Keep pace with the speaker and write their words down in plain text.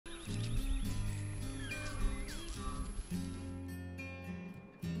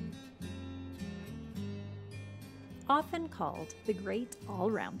Often called the Great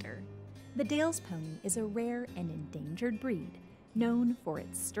All-Rounder, the Dales pony is a rare and endangered breed known for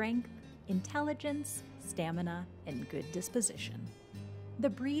its strength, intelligence, stamina, and good disposition. The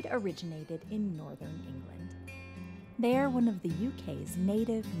breed originated in northern England. They are one of the UK's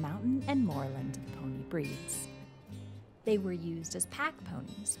native mountain and moorland pony breeds. They were used as pack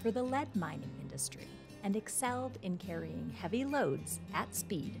ponies for the lead mining industry and excelled in carrying heavy loads at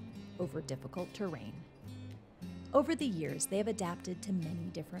speed over difficult terrain. Over the years, they have adapted to many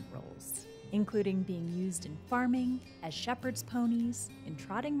different roles, including being used in farming, as shepherd's ponies, in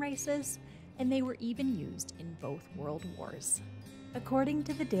trotting races, and they were even used in both world wars. According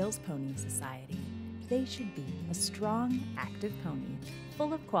to the Dales Pony Society, they should be a strong, active pony,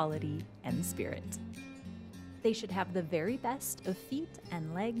 full of quality and spirit. They should have the very best of feet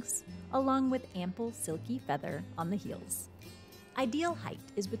and legs, along with ample silky feather on the heels. Ideal height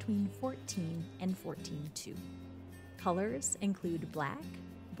is between 14 and 14.2. Colors include black,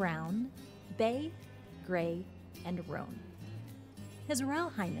 brown, bay, gray, and roan. His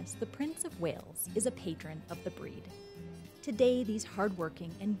Royal Highness the Prince of Wales is a patron of the breed. Today, these hardworking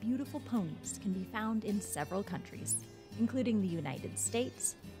and beautiful ponies can be found in several countries, including the United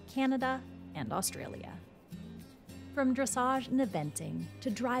States, Canada, and Australia. From dressage and eventing to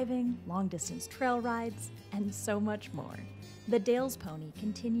driving, long-distance trail rides, and so much more, the Dales pony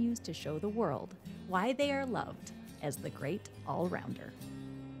continues to show the world why they are loved as the Great All-Rounder.